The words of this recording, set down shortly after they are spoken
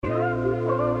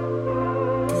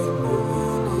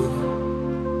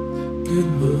Good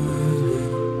morning.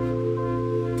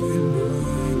 Good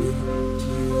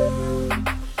morning.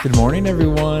 Good morning,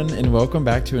 everyone, and welcome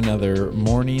back to another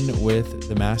Morning with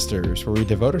the Masters, where we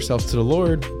devote ourselves to the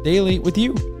Lord daily with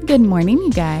you. Good morning,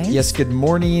 you guys. Yes, good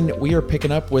morning. We are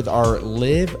picking up with our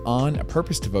Live on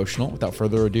Purpose devotional. Without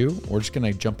further ado, we're just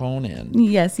going to jump on in.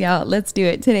 Yes, y'all. Let's do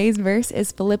it. Today's verse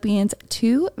is Philippians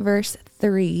 2, verse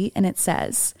 3, and it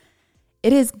says,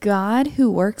 "It is God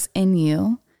who works in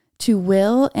you to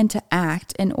will and to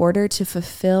act in order to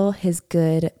fulfill his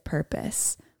good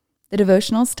purpose." The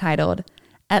devotional is titled,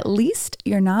 "At least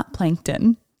you're not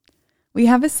plankton." We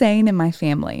have a saying in my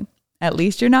family, "At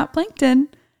least you're not plankton."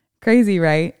 Crazy,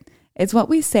 right? It's what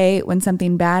we say when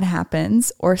something bad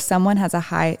happens or someone has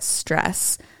a high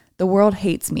stress, the world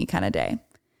hates me kind of day.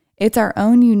 It's our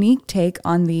own unique take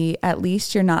on the "at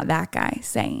least you're not that guy"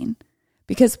 saying.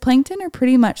 Because plankton are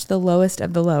pretty much the lowest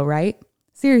of the low, right?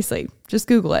 Seriously, just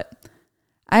Google it.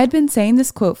 I had been saying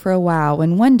this quote for a while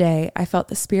when one day I felt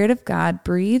the Spirit of God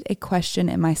breathe a question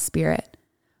in my spirit.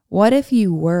 What if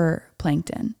you were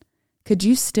plankton? Could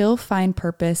you still find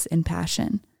purpose and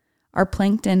passion? Are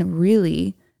plankton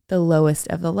really the lowest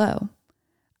of the low?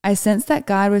 I sensed that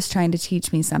God was trying to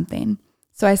teach me something,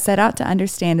 so I set out to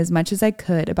understand as much as I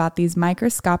could about these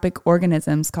microscopic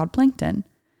organisms called plankton.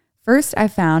 First, I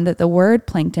found that the word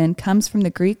plankton comes from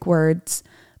the Greek words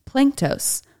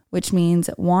planktos, which means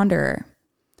wanderer.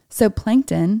 So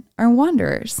plankton are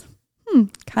wanderers,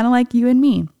 kind of like you and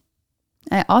me.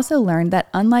 I also learned that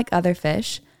unlike other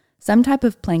fish, some type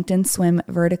of plankton swim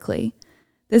vertically.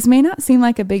 This may not seem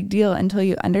like a big deal until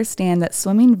you understand that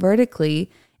swimming vertically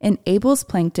enables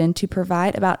plankton to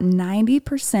provide about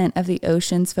 90% of the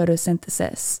ocean's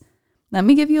photosynthesis. Let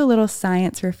me give you a little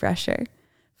science refresher.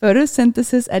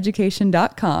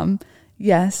 Photosyntheseseducation.com,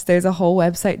 yes, there's a whole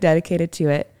website dedicated to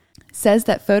it, says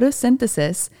that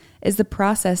photosynthesis is the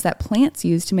process that plants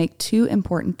use to make two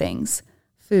important things,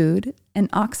 food and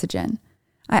oxygen.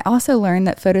 I also learned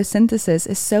that photosynthesis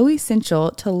is so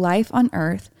essential to life on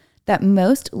Earth that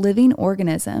most living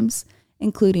organisms,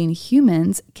 including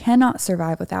humans, cannot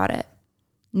survive without it.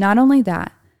 Not only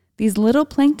that, these little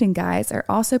plankton guys are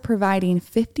also providing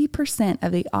 50%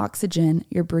 of the oxygen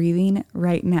you're breathing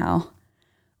right now.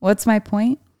 What's my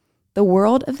point? The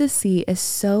world of the sea is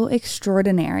so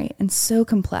extraordinary and so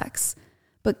complex,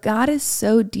 but God is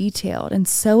so detailed and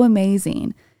so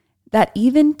amazing that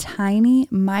even tiny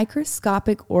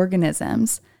microscopic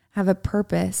organisms have a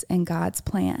purpose in God's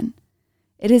plan.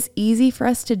 It is easy for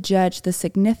us to judge the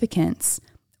significance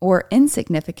or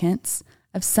insignificance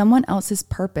of someone else's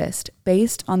purpose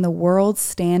based on the world's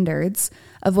standards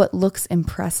of what looks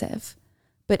impressive.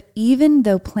 But even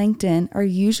though plankton are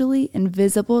usually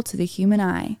invisible to the human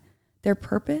eye, their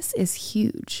purpose is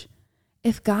huge.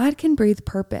 If God can breathe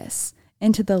purpose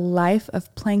into the life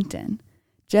of plankton,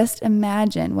 just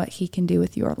imagine what he can do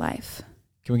with your life.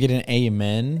 Can we get an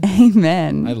amen?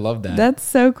 Amen. I love that. That's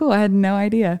so cool. I had no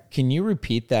idea. Can you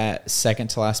repeat that second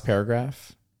to last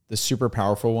paragraph? The super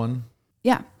powerful one?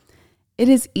 Yeah. It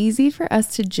is easy for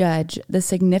us to judge the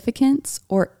significance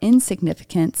or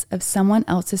insignificance of someone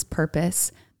else's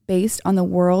purpose based on the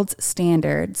world's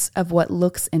standards of what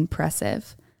looks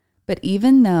impressive. But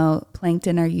even though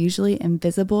plankton are usually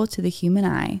invisible to the human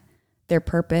eye, their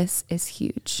purpose is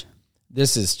huge.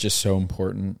 This is just so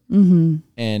important. Mm-hmm.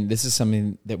 And this is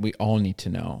something that we all need to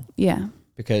know. Yeah.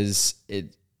 Because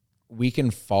we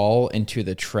can fall into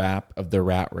the trap of the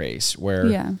rat race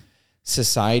where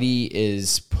society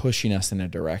is pushing us in a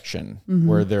direction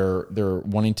where they're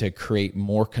wanting to create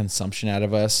more consumption out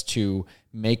of us to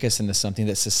make us into something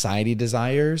that society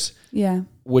desires,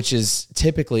 which is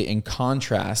typically in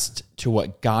contrast to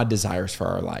what God desires for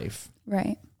our life.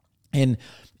 Right. And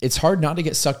it's hard not to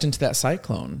get sucked into that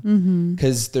cyclone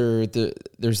because there's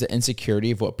the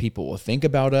insecurity of what people will think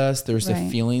about us. There's the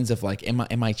feelings of like,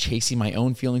 am I chasing my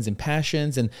own feelings and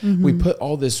passions? And we put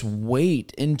all this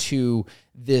weight into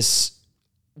this,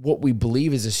 what we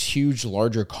believe is this huge,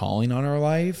 larger calling on our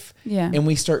life. Yeah. And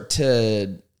we start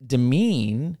to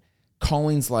demean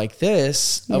callings like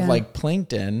this of like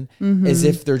plankton as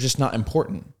if they're just not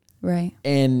important. Right.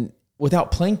 And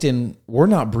without plankton, we're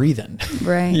not breathing.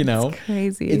 Right. You know, it's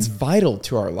crazy. It's vital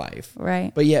to our life.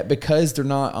 Right. But yet, because they're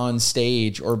not on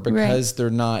stage or because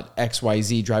they're not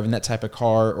XYZ driving that type of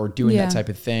car or doing that type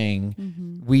of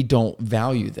thing, we don't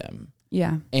value them.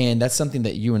 Yeah. And that's something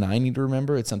that you and I need to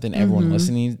remember. It's something everyone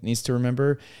listening needs to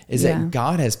remember is that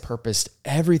God has purposed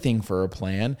everything for a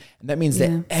plan. And that means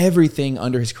that everything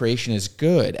under his creation is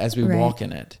good as we walk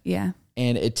in it. Yeah.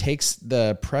 And it takes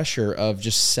the pressure of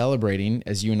just celebrating,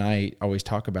 as you and I always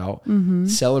talk about,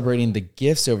 celebrating the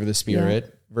gifts over the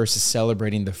Spirit versus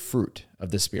celebrating the fruit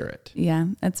of the Spirit. Yeah,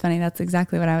 that's funny. That's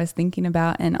exactly what I was thinking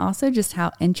about. And also just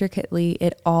how intricately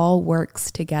it all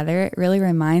works together. It really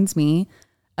reminds me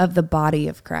of the body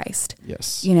of Christ.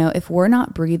 Yes. You know, if we're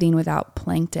not breathing without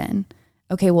plankton,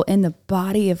 okay, well, in the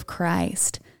body of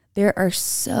Christ, there are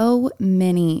so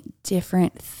many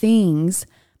different things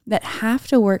that have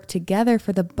to work together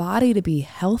for the body to be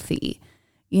healthy,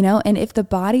 you know? And if the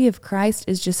body of Christ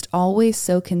is just always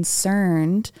so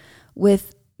concerned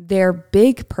with their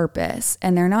big purpose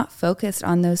and they're not focused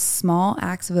on those small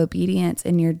acts of obedience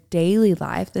in your daily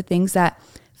life, the things that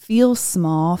feel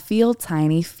small, feel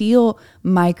tiny, feel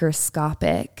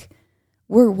microscopic,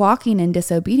 we're walking in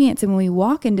disobedience. And when we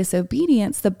walk in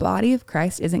disobedience, the body of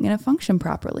Christ isn't going to function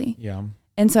properly. Yeah.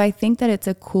 And so I think that it's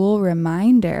a cool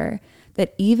reminder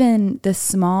that even the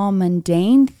small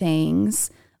mundane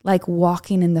things like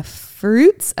walking in the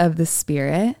fruits of the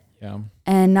Spirit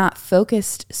and not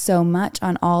focused so much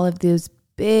on all of those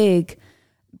big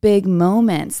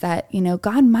moments that, you know,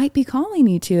 God might be calling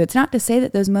you to. It's not to say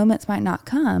that those moments might not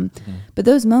come, but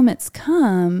those moments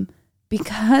come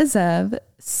because of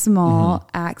small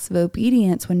acts of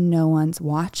obedience when no one's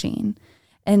watching.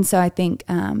 And so I think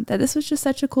that this was just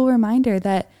such a cool reminder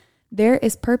that there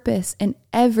is purpose in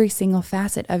every single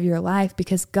facet of your life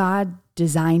because God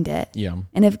designed it. Yeah.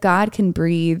 And if God can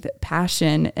breathe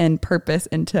passion and purpose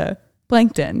into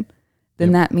plankton,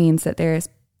 then that means that there is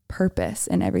purpose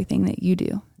in everything that you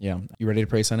do. Yeah. You ready to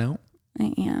pray sign out?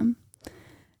 I am.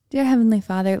 Dear Heavenly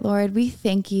Father, Lord, we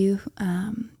thank you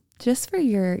just for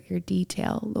your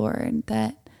detail, Lord,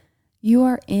 that you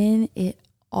are in it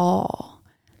all.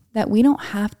 That we don't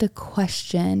have to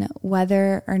question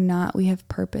whether or not we have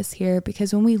purpose here,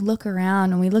 because when we look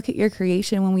around, when we look at your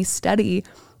creation, when we study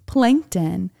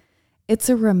plankton, it's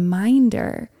a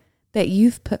reminder that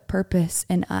you've put purpose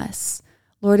in us,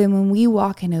 Lord. And when we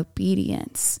walk in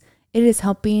obedience, it is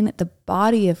helping the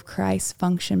body of Christ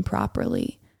function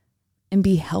properly and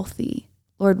be healthy.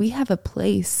 Lord, we have a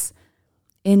place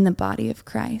in the body of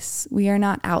Christ. We are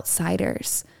not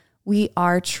outsiders. We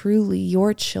are truly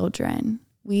your children.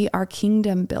 We are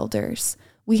kingdom builders.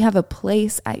 We have a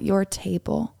place at your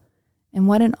table. And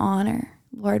what an honor.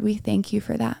 Lord, we thank you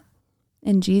for that.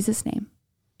 In Jesus' name,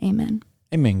 amen.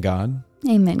 Amen, God.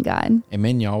 Amen, God.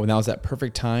 Amen, y'all. Now is that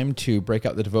perfect time to break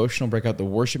out the devotional, break out the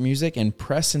worship music, and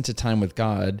press into time with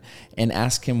God and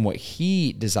ask him what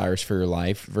he desires for your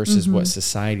life versus what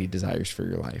society desires for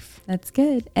your life. That's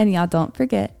good. And y'all don't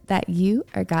forget that you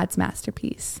are God's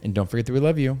masterpiece. And don't forget that we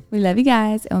love you. We love you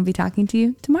guys, and we'll be talking to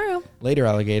you tomorrow. Later,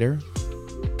 alligator.